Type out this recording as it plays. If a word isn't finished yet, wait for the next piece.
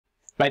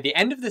By the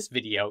end of this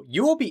video,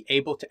 you will be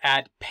able to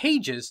add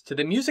pages to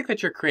the music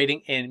that you're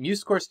creating in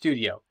MuseScore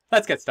Studio.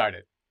 Let's get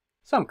started.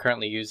 So I'm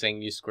currently using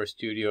MuseScore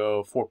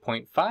Studio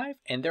 4.5,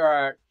 and there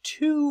are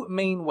two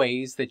main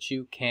ways that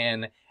you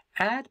can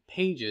add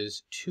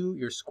pages to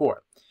your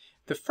score.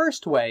 The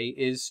first way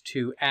is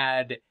to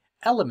add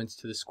elements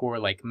to the score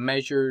like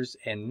measures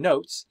and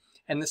notes,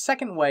 and the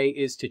second way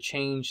is to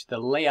change the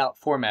layout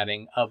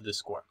formatting of the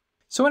score.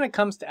 So when it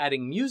comes to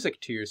adding music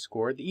to your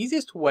score, the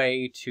easiest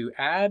way to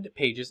add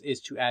pages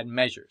is to add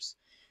measures.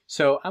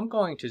 So I'm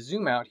going to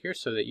zoom out here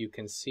so that you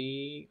can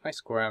see my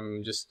score.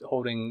 I'm just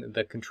holding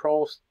the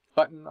control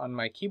button on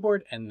my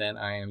keyboard, and then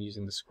I am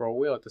using the scroll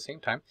wheel at the same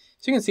time.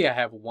 So you can see I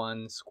have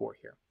one score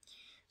here.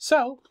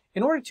 So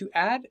in order to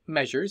add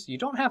measures, you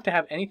don't have to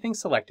have anything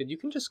selected. You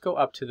can just go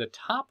up to the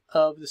top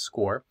of the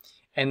score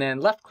and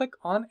then left click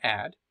on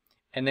add,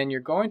 and then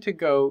you're going to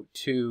go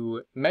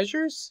to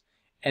measures,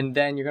 and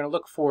then you're going to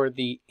look for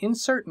the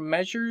insert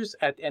measures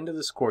at the end of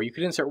the score. You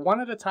could insert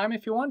one at a time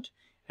if you want,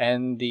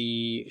 and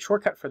the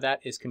shortcut for that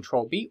is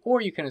Control B,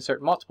 or you can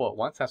insert multiple at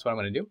once. That's what I'm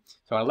going to do.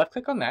 So I'm going to left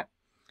click on that,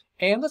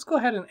 and let's go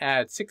ahead and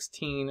add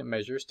 16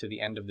 measures to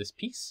the end of this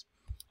piece.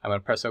 I'm going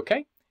to press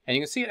OK, and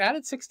you can see it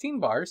added 16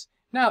 bars.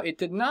 Now it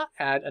did not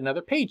add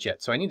another page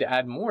yet, so I need to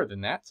add more than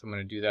that. So I'm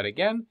going to do that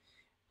again.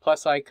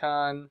 Plus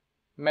icon,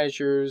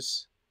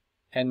 measures,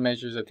 and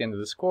measures at the end of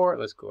the score.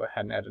 Let's go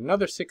ahead and add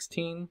another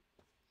 16.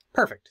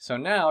 Perfect. So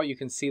now you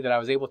can see that I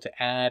was able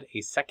to add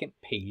a second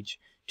page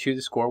to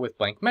the score with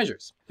blank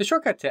measures. The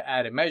shortcut to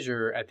add a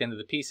measure at the end of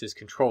the piece is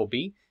Control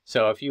B.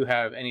 So if you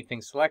have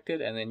anything selected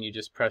and then you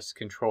just press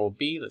Control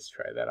B, let's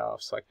try that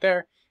off, select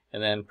there,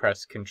 and then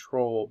press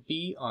Control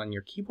B on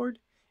your keyboard,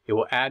 it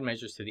will add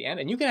measures to the end.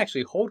 And you can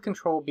actually hold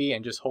Control B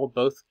and just hold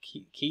both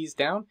keys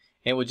down,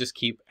 and it will just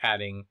keep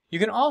adding. You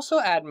can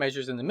also add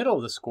measures in the middle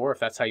of the score if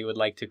that's how you would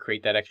like to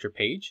create that extra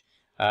page.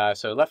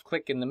 So left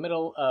click in the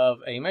middle of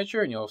a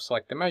measure and you'll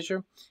select the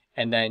measure,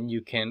 and then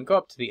you can go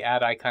up to the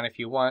add icon if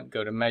you want,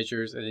 go to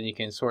measures, and then you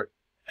can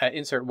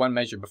insert one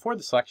measure before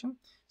the selection.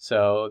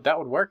 So that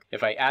would work.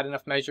 If I add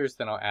enough measures,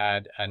 then I'll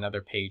add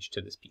another page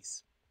to this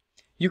piece.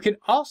 You can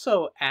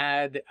also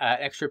add an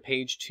extra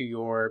page to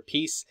your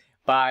piece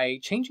by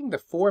changing the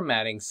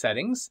formatting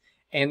settings,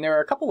 and there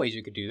are a couple ways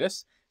you could do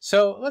this.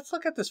 So let's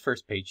look at this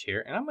first page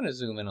here, and I'm going to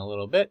zoom in a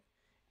little bit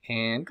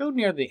and go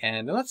near the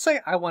end. And let's say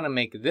I want to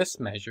make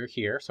this measure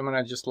here. So I'm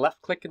going to just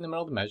left click in the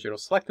middle of the measure. It'll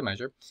select the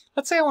measure.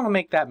 Let's say I want to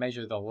make that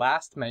measure the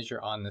last measure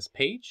on this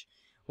page.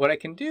 What I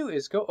can do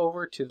is go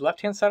over to the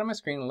left hand side of my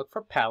screen and look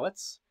for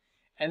palettes.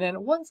 And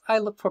then once I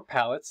look for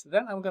palettes,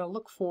 then I'm going to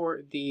look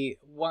for the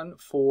one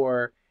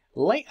for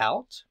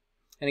layout.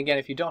 And again,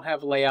 if you don't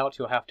have layout,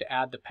 you'll have to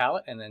add the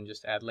palette and then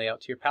just add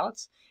layout to your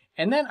palettes.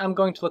 And then I'm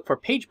going to look for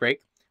page break.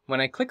 When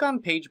I click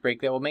on page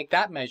break, that will make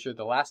that measure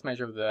the last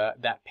measure of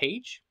that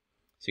page.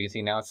 So you can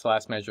see now it's the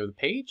last measure of the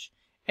page.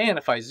 And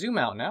if I zoom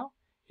out now,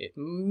 it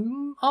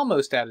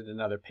almost added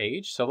another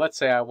page. So let's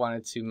say I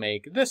wanted to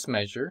make this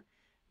measure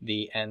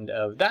the end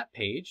of that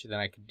page. Then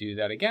I could do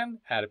that again,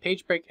 add a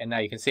page break. And now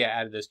you can see I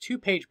added those two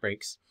page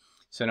breaks.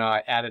 So now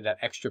I added that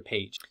extra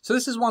page. So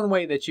this is one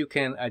way that you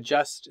can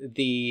adjust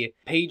the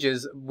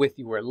pages with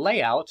your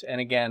layout.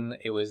 And again,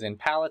 it was in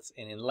palettes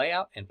and in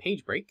layout and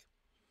page break.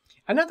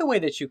 Another way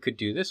that you could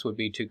do this would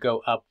be to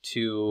go up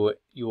to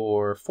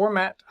your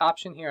format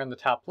option here on the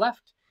top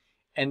left,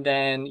 and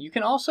then you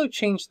can also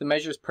change the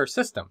measures per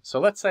system. So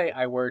let's say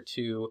I were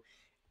to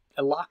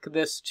lock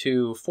this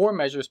to 4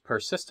 measures per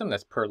system,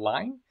 that's per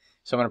line.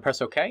 So I'm going to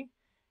press OK.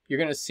 You're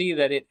going to see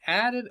that it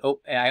added,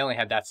 oh, I only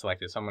had that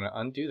selected, so I'm going to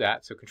undo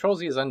that. So Control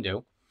Z is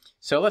undo.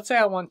 So let's say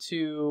I want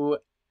to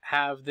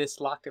have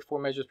this locked at 4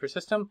 measures per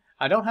system.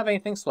 I don't have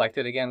anything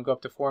selected. Again, go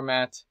up to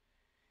Format,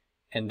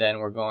 and then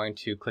we're going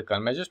to click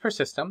on measures per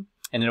system,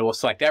 and it will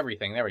select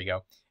everything. There we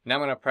go. Now I'm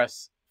going to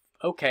press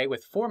OK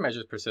with 4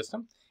 measures per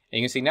system. And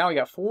you can see now we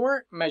got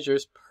 4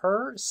 measures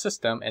per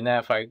system. And now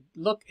if I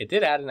look, it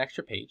did add an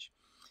extra page.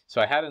 So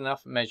I had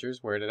enough measures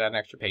where it added an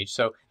extra page.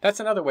 So that's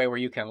another way where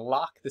you can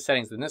lock the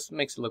settings. And this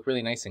makes it look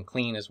really nice and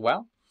clean as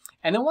well.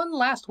 And then one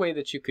last way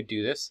that you could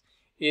do this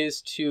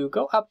is to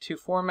go up to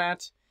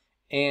Format,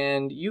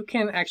 and you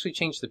can actually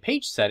change the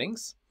page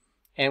settings.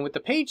 And with the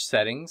page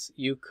settings,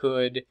 you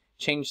could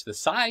change the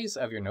size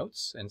of your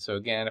notes. And so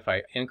again, if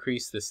I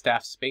increase the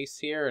staff space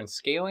here and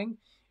scaling,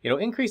 it'll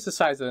increase the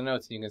size of the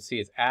notes, and you can see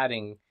it's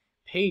adding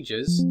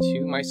pages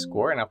to my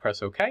score. And I'll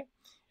press OK. And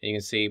you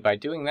can see by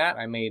doing that,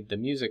 I made the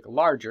music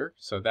larger,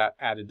 so that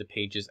added the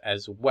pages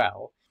as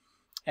well.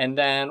 And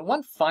then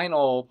one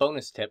final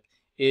bonus tip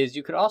is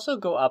you could also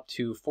go up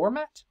to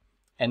Format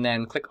and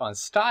then click on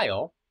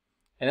Style.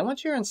 And then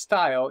once you're in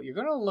Style, you're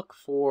going to look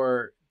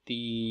for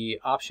the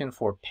option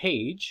for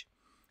Page.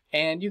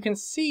 And you can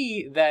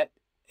see that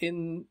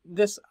in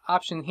this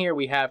option here,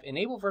 we have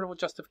Enable Vertical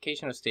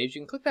Justification of Stage.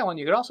 You can click that one.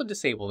 You could also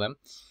disable them.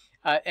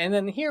 And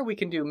then here we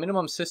can do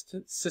minimum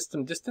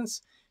system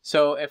distance.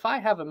 So if I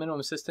have a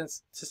minimum system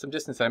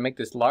distance and I make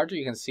this larger,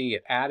 you can see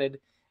it added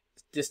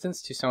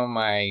distance to some of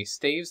my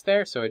staves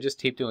there. So I just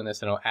keep doing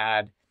this and it'll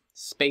add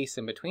space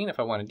in between. If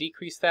I want to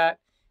decrease that,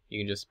 You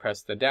can just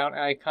press the down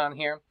icon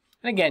here.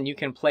 And again, you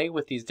can play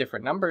with these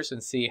different numbers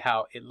and see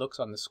how it looks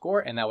on the score,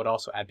 and that would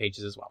also add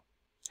pages as well.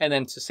 And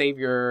then to save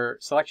your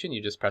selection,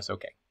 you just press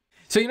OK.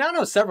 So you now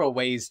know several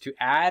ways to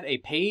add a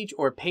page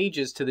or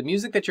pages to the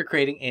music that you're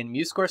creating in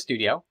MuseScore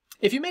Studio.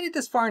 If you made it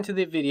this far into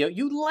the video,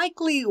 you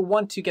likely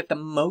want to get the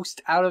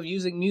most out of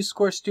using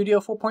MuseScore Studio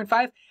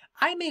 4.5.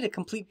 I made a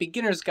complete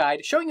beginner's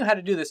guide showing you how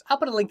to do this. I'll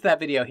put a link to that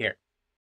video here.